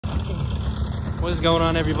What is going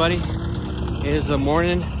on, everybody? It is the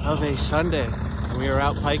morning of a Sunday. We are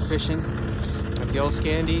out pike fishing with the old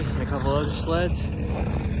Scandi and a couple other sleds.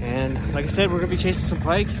 And like I said, we're gonna be chasing some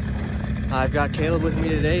pike. I've got Caleb with me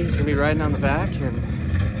today. He's gonna be riding on the back,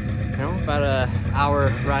 and you know, about an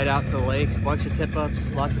hour ride out to the lake, a bunch of tip-ups,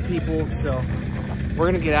 lots of people. So we're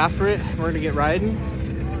gonna get after it. We're gonna get riding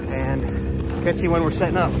and catch you when we're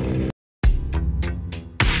setting up.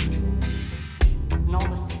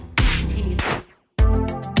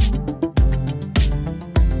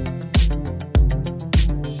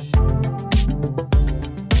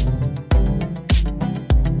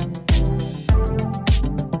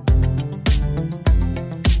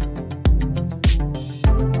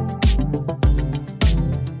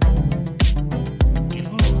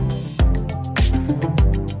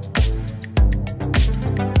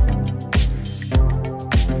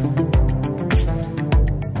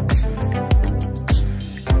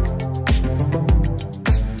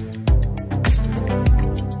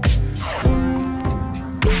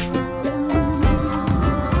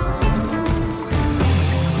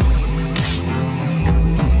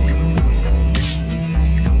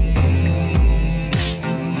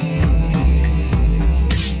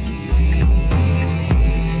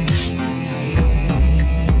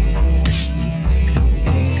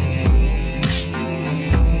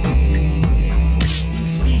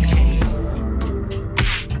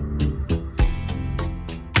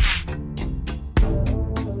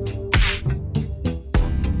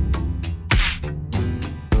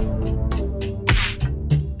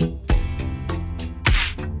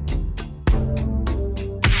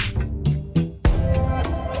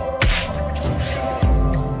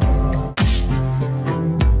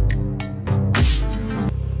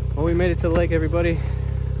 We made it to the lake, everybody.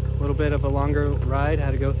 A little bit of a longer ride.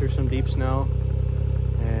 Had to go through some deep snow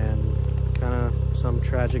and kind of some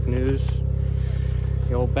tragic news.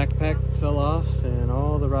 The old backpack fell off and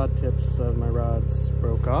all the rod tips of my rods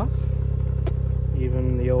broke off,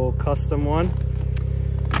 even the old custom one.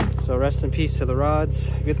 So rest in peace to the rods.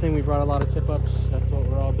 Good thing we brought a lot of tip-ups. That's what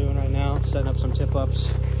we're all doing right now, setting up some tip-ups.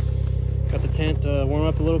 Got the tent warm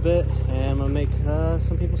up a little bit, and I'm gonna make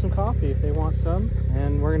some people some coffee if they want some.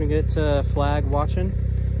 And we're gonna get flag watching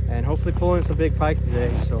and hopefully pull in some big pike today,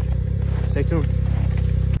 so stay tuned.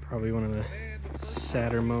 Probably one of the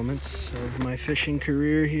sadder moments of my fishing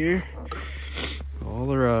career here. All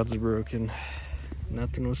the rods are broken.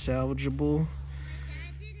 Nothing was salvageable.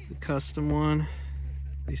 The custom one,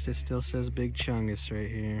 at least it still says Big Chungus right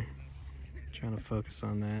here. Trying to focus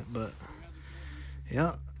on that, but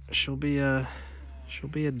yeah. She'll be a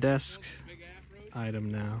desk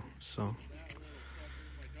item now, so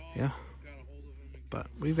yeah. But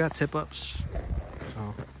we've got tip-ups,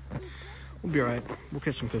 so we'll be all right. We'll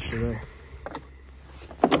catch some fish today.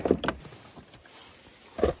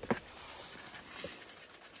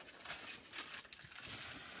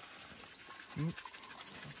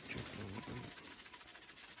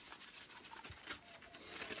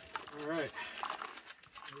 All right,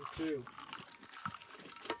 number two.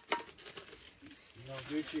 No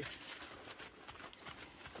Gucci.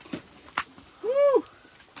 Woo!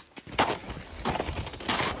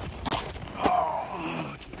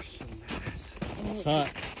 Oh, you're so nice. It's hot.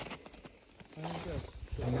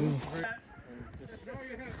 Just go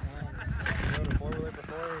to four-wheeler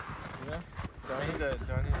before, you know? Do I need to lane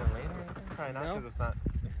or anything? Probably not, because it's not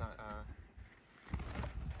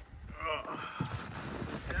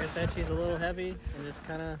like I said, she's a little heavy, and just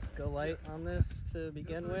kind of go light on this to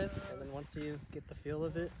begin with, and then once you get the feel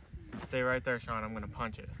of it. Stay right there, Sean. I'm going to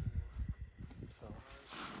punch it. So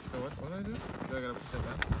what do I do? Do I got to push it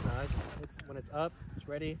down? It's when it's up, it's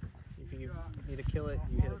ready. If you need to kill it,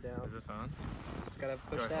 you hit it down. Is this on? Just got to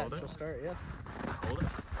push that, she'll start, yeah. Hold it?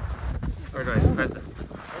 Or do I press it?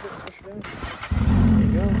 Hold it, push it down. There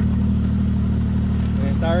you go.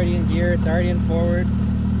 And it's already in gear, it's already in forward.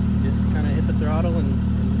 You just kind of hit the throttle and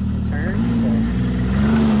turn, so.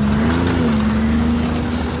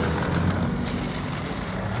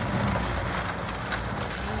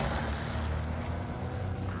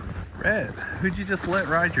 Red, who'd you just let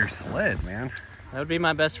ride your sled, man? That would be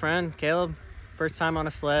my best friend, Caleb. First time on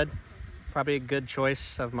a sled. Probably a good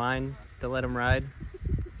choice of mine to let him ride.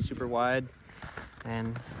 Super wide.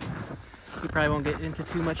 And he probably won't get into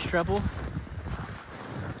too much trouble.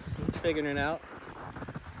 So he's figuring it out.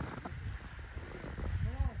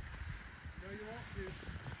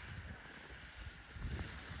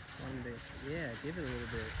 Yeah, give it a little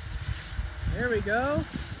bit. There we go.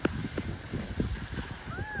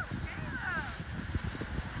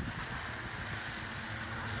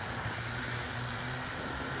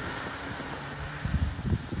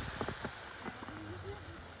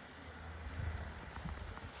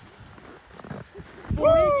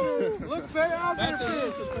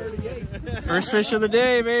 First fish of the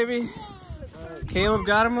day, baby. Caleb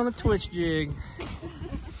got him on the twitch jig.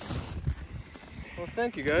 Well,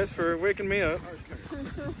 thank you guys for waking me up.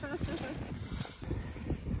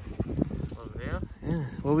 Yeah.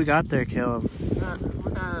 What we got there, Caleb? We got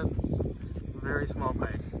a very small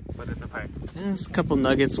pike, but it's a pike. Yeah, it's a couple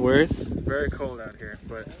nuggets worth. It's very cold out here,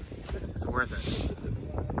 but it's worth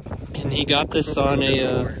it. And he got this on a,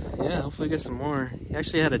 yeah, hopefully get some more. He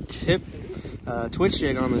actually had a tip, twitch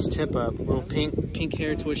jig on this tip up, little pink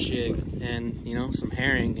hair twitch jig, and, you know, some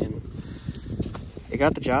herring, and it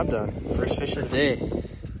got the job done. First fish of the day.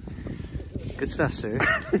 Good stuff, sir.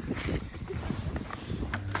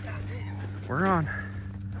 We're on.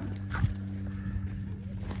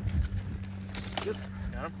 Yep.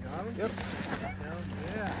 Got him? Yep.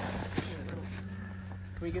 Yeah.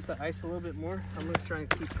 Can we get the ice a little bit more? I'm gonna try and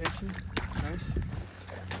keep pinching. Nice.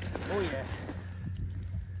 Oh yeah.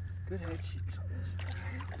 Good head cheeks on this.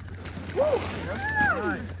 Woo!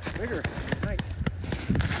 Nice. Bigger. Nice.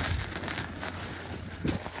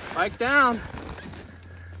 Pike down.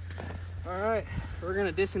 All right, we're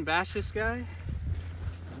gonna disembash this guy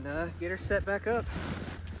and get her set back up.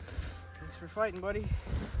 Thanks for fighting, buddy.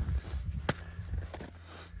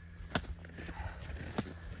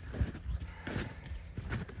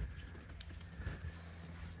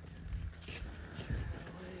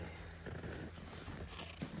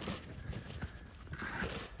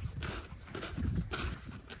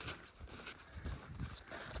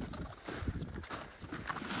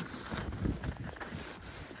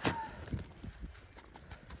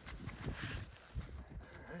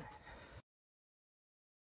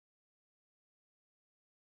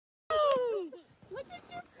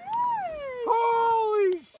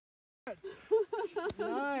 Holy shit!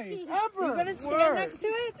 Nice. Ever! You gonna stand next to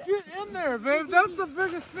it? Get in there, babe. That's the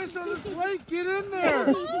biggest fish on this lake. Get in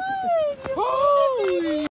there.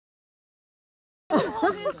 Holy!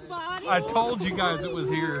 I told you guys it was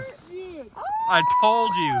here. I told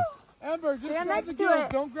you. Ember, just Stand grab next the to gills. it.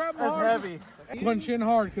 Don't grab That's hard. heavy. Punch in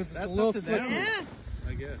hard because it's a little up to slippery. them. Yeah.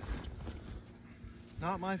 I guess.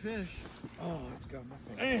 Not my fish. Oh, it's got my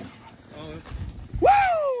face. Oh, it's...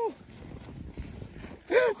 Woo!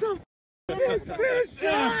 It's a big fish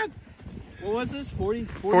shot! What was this? 40?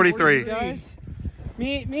 43. Guys?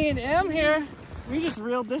 Me and Em here, we just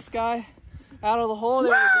reeled this guy out of the hole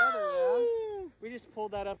there together, yeah? We just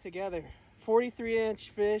pulled that up together. 43-inch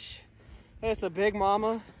fish. That's a big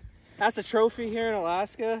mama. That's a trophy here in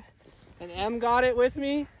Alaska. And Em got it with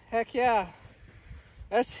me. Heck yeah.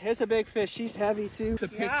 It's a big fish. She's heavy too. The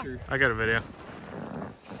picture. I got a video.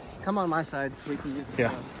 Come on my side so we can get the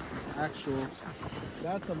Yeah. actual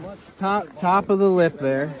That's a much. top of the lip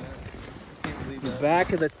there. The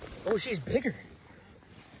back of the. Oh, she's bigger.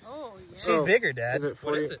 Oh, yeah. She's bigger, Dad. Is it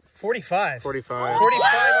 40? What is it? 45. 45.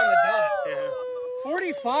 45 on the dot. Yeah.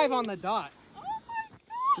 45 on the dot.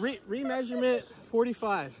 Remeasurement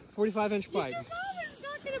 45. 45-inch pike.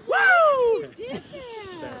 Woo! You did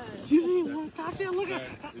that. You didn't even want to touch it. Look at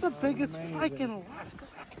that's the biggest pike in Alaska.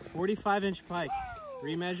 45-inch pike.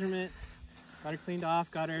 Remeasurement. Got her cleaned off.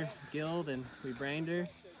 Got her gilled, and we brained her.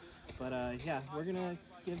 But yeah, we're gonna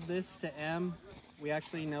give this to Em. We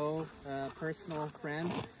actually know a personal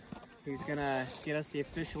friend who's gonna get us the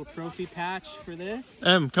official trophy patch for this.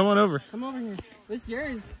 Em, come on over. Come over here. This is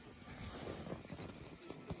yours.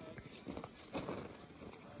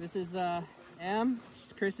 This is Em.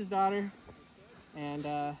 She's Chris's daughter,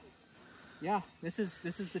 and yeah, this is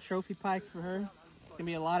the trophy pike for her. It's gonna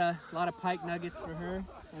be a lot of pike nuggets for her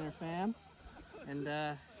and her fam,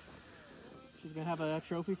 and she's gonna have a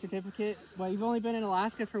trophy certificate. Well, you've only been in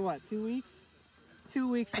Alaska for what? 2 weeks? 2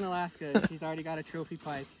 weeks in Alaska, and she's already got a trophy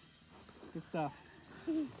pike. Good stuff.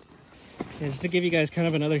 Yeah, just to give you guys kind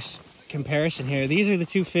of another comparison here, these are the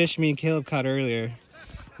two fish me and Caleb caught earlier,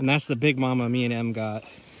 and that's the big mama me and Em got.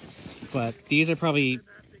 But these are probably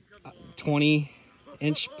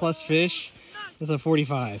 20-inch plus fish. This is a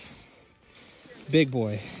 45. Big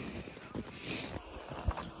boy.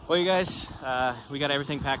 Well, you guys, we got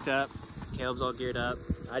everything packed up. Caleb's all geared up.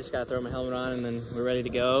 I just gotta throw my helmet on and then we're ready to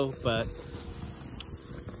go. But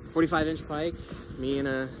 45-inch pike, me and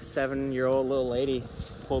a 7-year-old little lady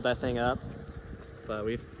pulled that thing up. But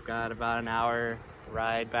we've got about an hour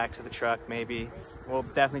ride back to the truck, maybe. We'll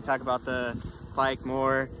definitely talk about the pike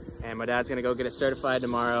more. And my dad's gonna go get it certified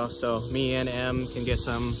tomorrow, so me and Em can get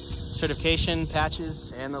some certification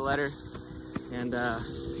patches and the letter. And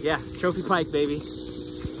yeah, trophy pike, baby.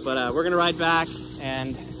 But we're gonna ride back,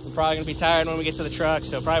 and we're probably gonna be tired when we get to the truck,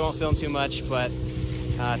 so probably won't film too much. But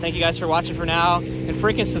thank you guys for watching for now, and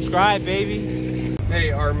freaking subscribe, baby.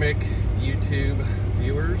 Hey, Armic YouTube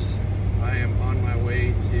viewers. I am on my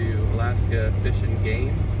way to Alaska Fish and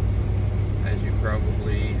Game. As you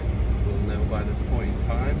probably will know by this point in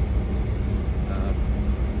time,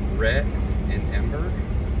 Rhett and Ember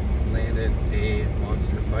landed a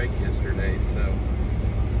monster pike yesterday, so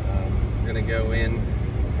we're gonna go in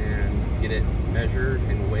and get it measured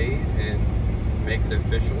and weighed and make it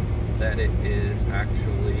official that it is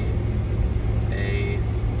actually a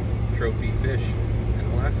trophy fish in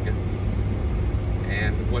Alaska.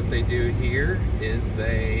 And what they do here is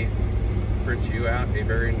they print you out a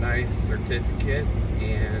very nice certificate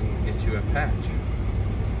and get you a patch.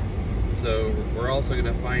 So we're also going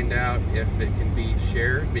to find out if it can be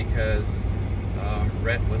shared, because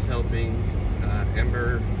Rhett was helping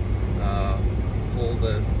Ember pull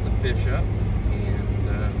the fish up,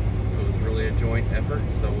 and so it was really a joint effort.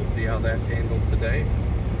 So we'll see how that's handled today.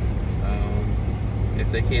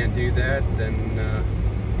 If they can't do that, then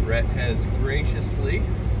Rhett has graciously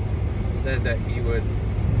said that he would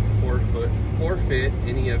forfeit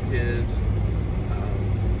any of his,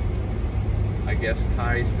 I guess,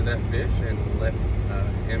 ties to that fish and let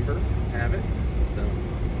Ember have it. So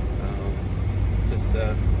it's just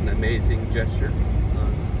an amazing gesture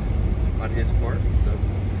on his part. So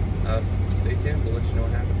stay tuned, we'll let you know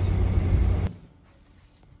what happens.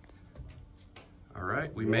 All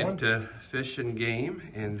right, we made it to Fish and Game,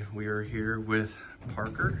 and we are here with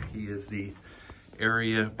Parker. He is the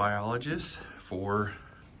area biologist for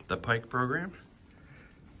the Pike program,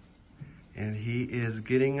 and he is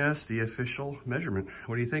getting us the official measurement.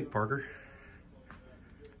 What do you think, Parker?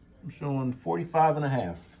 I'm showing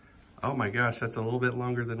 45.5. Oh my gosh, that's a little bit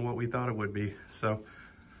longer than what we thought it would be. So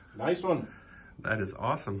Nice one. that is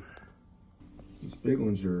awesome. These big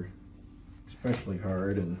ones are especially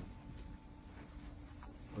hard, and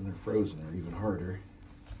when they're frozen, they're even harder.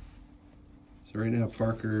 So right now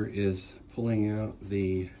Parker is pulling out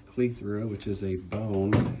the cleithra, which is a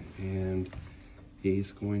bone, and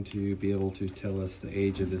he's going to be able to tell us the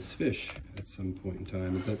age of this fish at some point in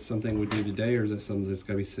time. Is that something we do today, or is that something that's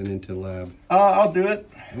got to be sent into the lab? I'll do it.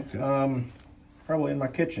 Okay. Probably in my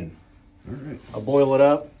kitchen. All right. I'll boil it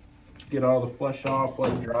up, get all the flesh off,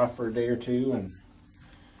 let it dry for a day or two, and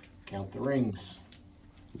count the rings.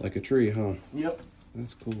 Like a tree, huh? Yep.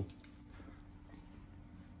 That's cool.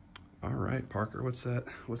 All right, Parker, what's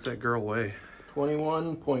that girl weigh?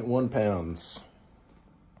 21.1 pounds.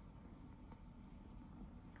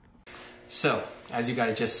 So, as you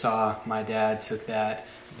guys just saw, my dad took that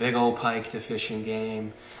big old pike to Fish and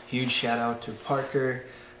Game. Huge shout out to Parker.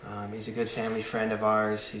 He's a good family friend of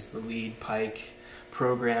ours. He's the lead pike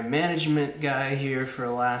program management guy here for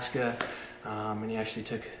Alaska. And he actually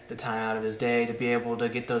took the time out of his day to be able to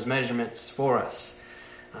get those measurements for us.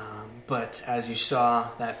 But as you saw,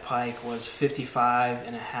 that pike was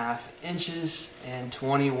 55.5 inches and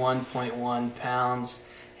 21.1 pounds.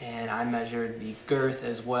 And I measured the girth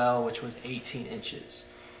as well, which was 18 inches.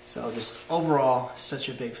 So just overall, such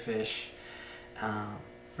a big fish.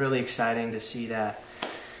 Really exciting to see that.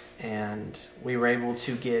 And we were able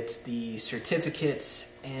to get the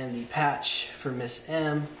certificates and the patch for Miss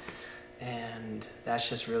M, and that's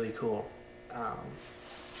just really cool.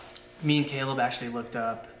 Me and Caleb actually looked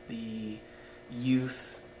up the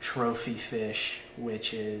youth trophy fish,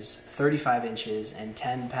 which is 35 inches and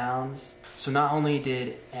 10 pounds. So not only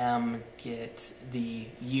did M get the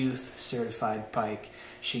youth certified pike,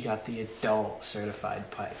 she got the adult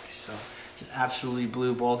certified pike. So just absolutely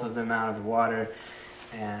blew both of them out of the water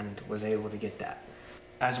and was able to get that.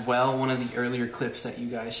 As well, one of the earlier clips that you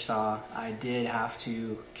guys saw, I did have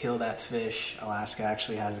to kill that fish. Alaska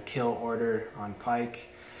actually has a kill order on pike.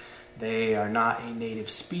 They are not a native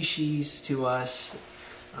species to us.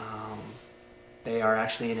 They are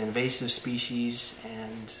actually an invasive species,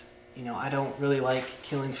 and you know, I don't really like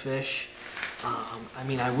killing fish. I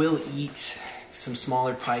mean, I will eat some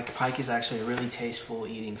smaller pike. Pike is actually a really tasteful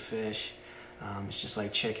eating fish. It's just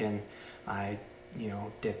like chicken. I, you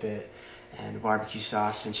know, dip it in barbecue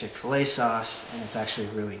sauce and Chick-fil-A sauce, and it's actually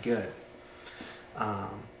really good.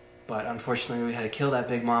 But unfortunately, we had to kill that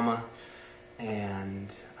big mama,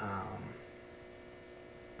 and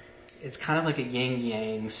it's kind of like a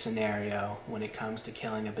yin-yang scenario when it comes to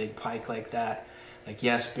killing a big pike like that. Like,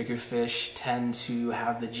 yes, bigger fish tend to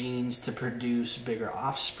have the genes to produce bigger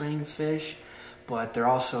offspring fish, but they're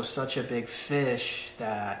also such a big fish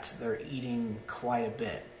that they're eating quite a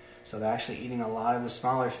bit. So they're actually eating a lot of the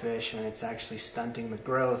smaller fish, and it's actually stunting the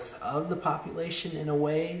growth of the population in a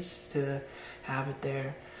ways to have it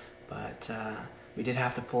there. But we did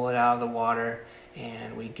have to pull it out of the water,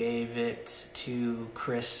 and we gave it to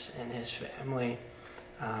Chris and his family.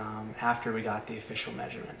 after we got the official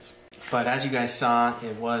measurements. But as you guys saw,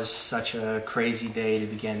 it was such a crazy day to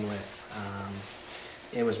begin with.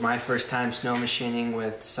 It was my first time snow machining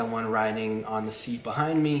with someone riding on the seat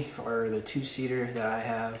behind me, or the two-seater that I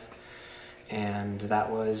have. And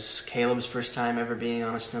that was Caleb's first time ever being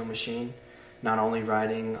on a snow machine. Not only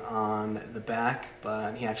riding on the back,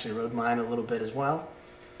 but he actually rode mine a little bit as well.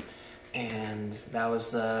 And that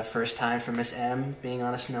was the first time for Miss M being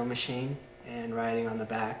on a snow machine and riding on the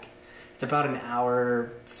back. It's about an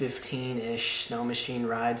hour 15-ish snow machine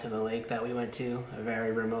ride to the lake that we went to, a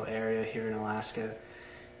very remote area here in Alaska.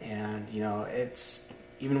 And you know, it's,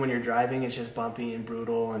 even when you're driving, it's just bumpy and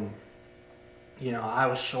brutal. And you know, I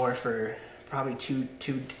was sore for probably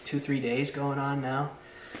 3 days going on now.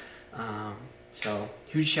 So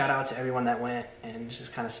huge shout out to everyone that went and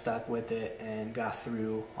just kind of stuck with it and got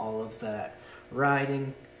through all of that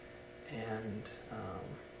riding. And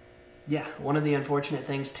yeah, one of the unfortunate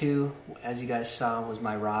things too, as you guys saw, was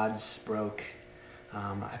my rods broke.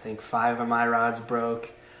 I think 5 of my rods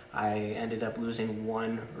broke. I ended up losing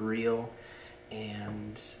 1 reel,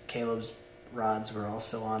 and Caleb's rods were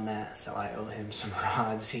also on that, so I owe him some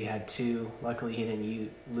rods. He had 2. Luckily he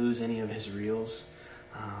didn't lose any of his reels,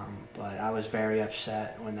 but I was very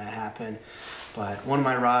upset when that happened. But one of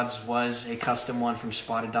my rods was a custom one from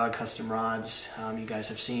Spotted Dog Custom Rods. You guys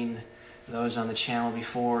have seen those on the channel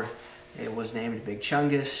before. It was named Big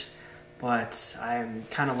Chungus, but I'm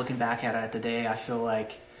kind of looking back at it today. I feel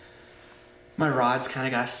like my rods kind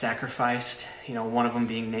of got sacrificed, you know, one of them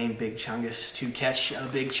being named Big Chungus to catch a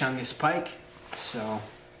Big Chungus pike. So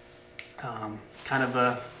kind of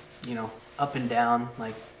a, you know, up and down,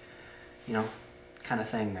 like, you know, kind of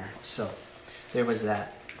thing there. So there was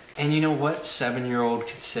that. And you know what? 7-year-old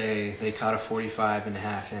could say they caught a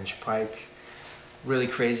 45.5-inch pike. Really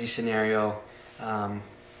crazy scenario.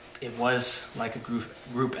 It was like a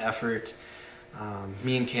group effort.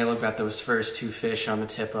 Me and Caleb got those first 2 fish on the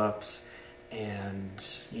tip-ups. And,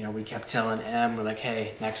 you know, we kept telling Em, we're like,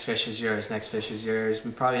 hey, next fish is yours, next fish is yours.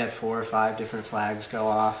 We probably had 4 or 5 different flags go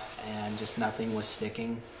off, and just nothing was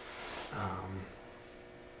sticking.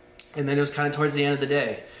 And then it was kind of towards the end of the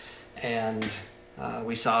day, and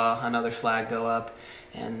we saw another flag go up.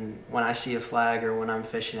 And when I see a flag or when I'm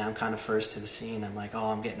fishing, I'm kind of first to the scene. I'm like,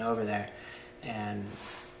 oh, I'm getting over there. And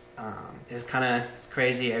it was kind of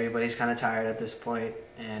crazy. Everybody's kind of tired at this point,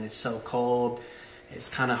 and it's so cold. It's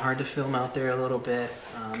kind of hard to film out there a little bit.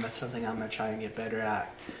 That's something I'm going to try and get better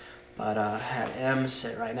at. But I had Em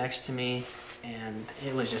sit right next to me, and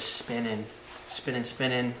it was just spinning,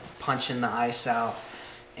 punching the ice out.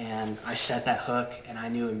 And I set that hook, and I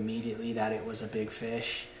knew immediately that it was a big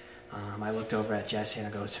fish. I looked over at Jesse, and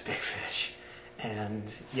I go, it's a big fish. And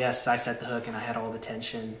yes, I set the hook, and I had all the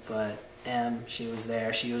tension, but Em, she was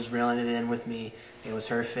there. She was reeling it in with me. It was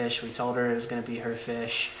her fish. We told her it was going to be her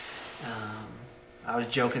fish. I was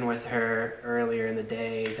joking with her earlier in the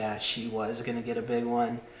day that she was going to get a big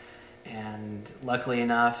one, and luckily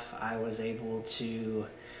enough I was able to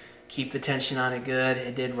keep the tension on it good.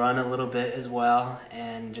 It did run a little bit as well,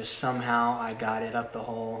 and just somehow I got it up the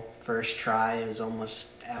hole first try. It was almost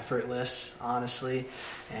effortless, honestly,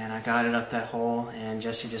 and I got it up that hole, and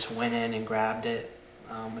Jesse just went in and grabbed it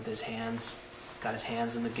with his hands, got his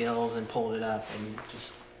hands in the gills and pulled it up, and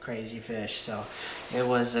just crazy fish. So it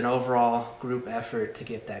was an overall group effort to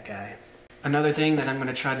get that guy. Another thing that I'm going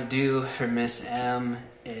to try to do for Miss M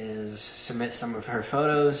is submit some of her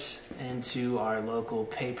photos into our local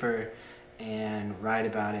paper and write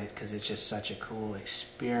about it, because it's just such a cool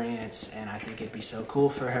experience, and I think it'd be so cool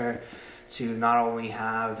for her to not only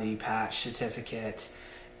have the patch certificate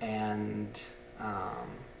and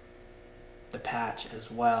the patch as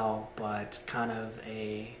well, but kind of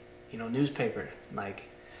a, you know, newspaper, like,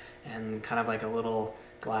 and kind of like a little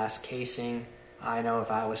glass casing. I know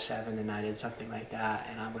if I was 7 and I did something like that,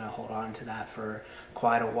 and I'm going to hold on to that for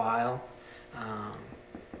quite a while.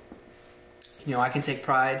 You know, I can take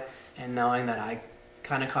pride in knowing that I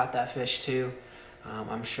kind of caught that fish too.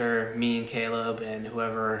 I'm sure me and Caleb and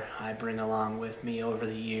whoever I bring along with me over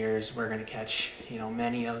the years, we're going to catch, you know,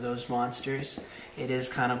 many of those monsters. It is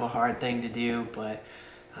kind of a hard thing to do, but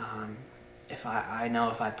if I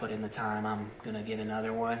know if I put in the time, I'm going to get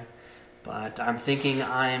another one. But I'm thinking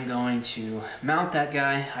I am going to mount that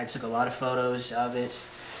guy. I took a lot of photos of it,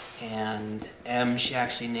 and Em, she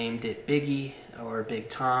actually named it Biggie, or Big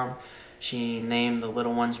Tom. She named the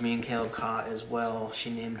little ones me and Caleb caught as well.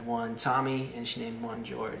 She named one Tommy, and she named one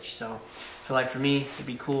George. So I feel like for me, it'd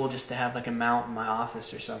be cool just to have like a mount in my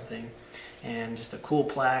office or something, and just a cool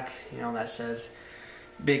plaque, you know, that says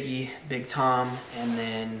Biggie, Big Tom, and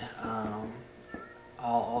then I'll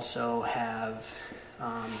also have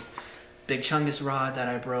Big Chungus rod that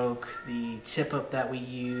I broke, the tip up that we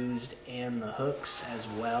used, and the hooks as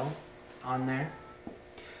well on there.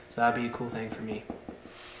 So that'd be a cool thing for me.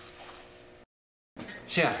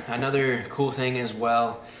 So yeah, another cool thing as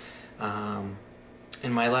well.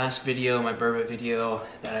 In my last video, my burbot video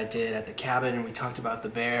that I did at the cabin, we talked about the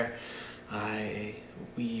bear.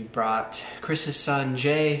 We brought Chris's son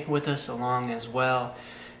Jay with us along as well.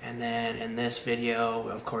 And then in this video,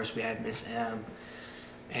 of course, we had Miss M.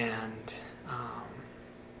 And,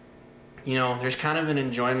 you know, there's kind of an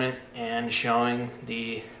enjoyment in showing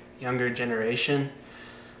the younger generation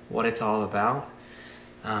what it's all about.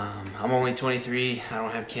 I'm only 23, I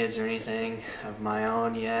don't have kids or anything of my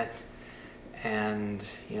own yet. And,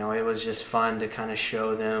 you know, it was just fun to kind of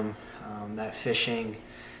show them that fishing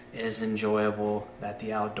is enjoyable, that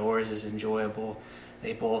the outdoors is enjoyable.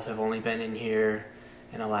 They both have only been in here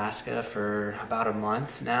in Alaska for about a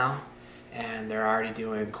month now, and they're already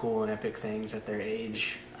doing cool and epic things at their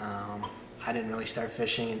age. I didn't really start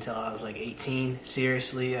fishing until I was like 18,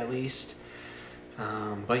 seriously at least.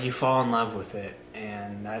 But you fall in love with it,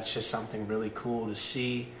 and that's just something really cool to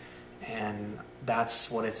see, and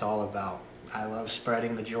that's what it's all about. I love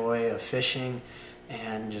spreading the joy of fishing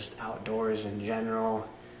and just outdoors in general.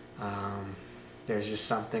 There's just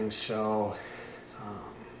something so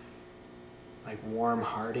like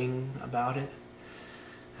warm-hearting about it.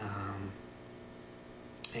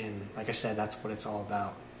 And like I said, that's what it's all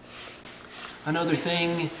about. Another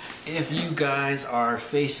thing, if you guys are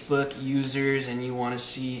Facebook users and you want to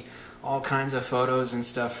see all kinds of photos and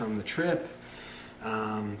stuff from the trip,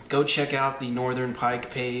 go check out the Northern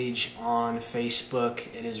Pike page on Facebook.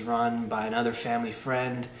 It is run by another family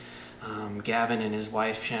friend, Gavin and his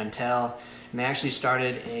wife Chantel, and they actually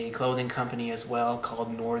started a clothing company as well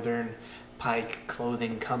called Northern Pike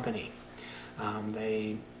Clothing Company.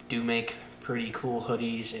 They do make pretty cool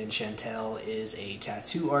hoodies, and Chantel is a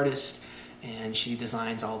tattoo artist and she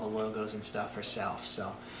designs all the logos and stuff herself.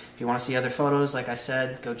 So if you want to see other photos, like I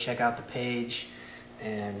said, go check out the page.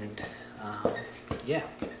 And yeah.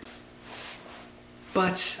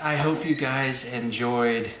 But I hope you guys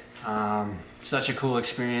enjoyed such a cool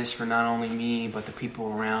experience for not only me, but the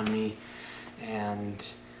people around me. And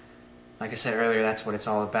like I said earlier, that's what it's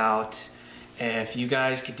all about. If you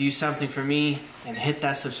guys could do something for me and hit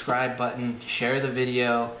that subscribe button, share the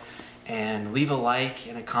video, and leave a like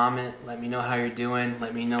and a comment. Let me know how you're doing.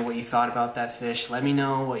 Let me know what you thought about that fish. Let me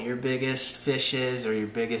know what your biggest fish is or your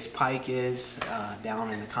biggest pike is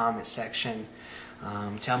down in the comment section.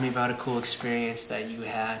 Tell me about a cool experience that you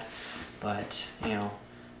had. But, you know,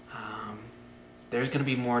 there's going to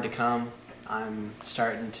be more to come. I'm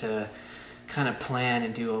starting to kind of plan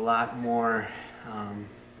and do a lot more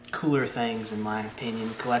cooler things, in my opinion,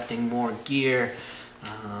 collecting more gear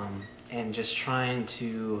and just trying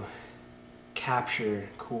to capture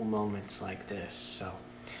cool moments like this. So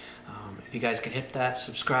if you guys could hit that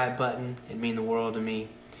subscribe button, it'd mean the world to me.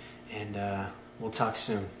 And we'll talk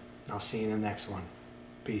soon. I'll see you in the next one.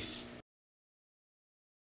 Peace.